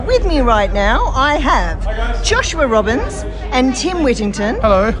with me right now, I have Joshua Robbins and Tim Whittington.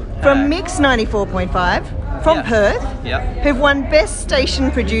 Hello. From Mix 94.5 from Perth, who've won Best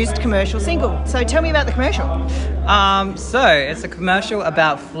Station Produced Commercial Single. So tell me about the commercial. So it's a commercial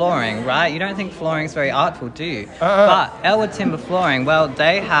about flooring, right? You don't think flooring is very artful, do you? But Elwood Timber Flooring, well,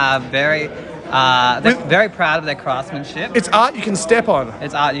 they have they're very proud of their craftsmanship. It's art you can step on.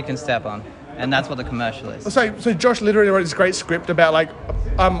 It's art you can step on. And that's what the commercial is. So Josh literally wrote this great script about like,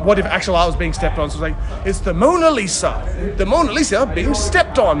 what if actual art was being stepped on? So it's like, it's the Mona Lisa being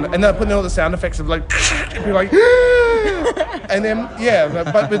stepped on, and they're putting all the sound effects of like, people like, and then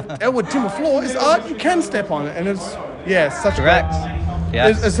but with Elwood Timber Floor, it's art you can step on, and it's such correct.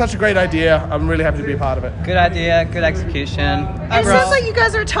 It's such a great idea. I'm really happy to be a part of it. Good idea, good execution. And it sounds like you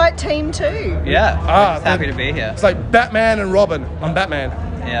guys are a tight team too. Yeah, we're just happy to be here. It's like Batman and Robin. I'm Batman.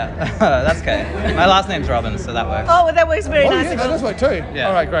 Yeah, that's okay. My last name's Robbins, so that works. Oh, well, that works very nicely. Yeah, that does work too. Yeah.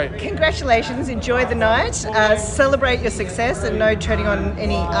 All right, great. Congratulations. Enjoy the night. Celebrate your success and no treading on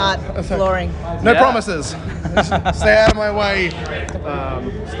any art flooring. No promises. Stay out of my way.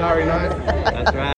 Starry Night. That's right.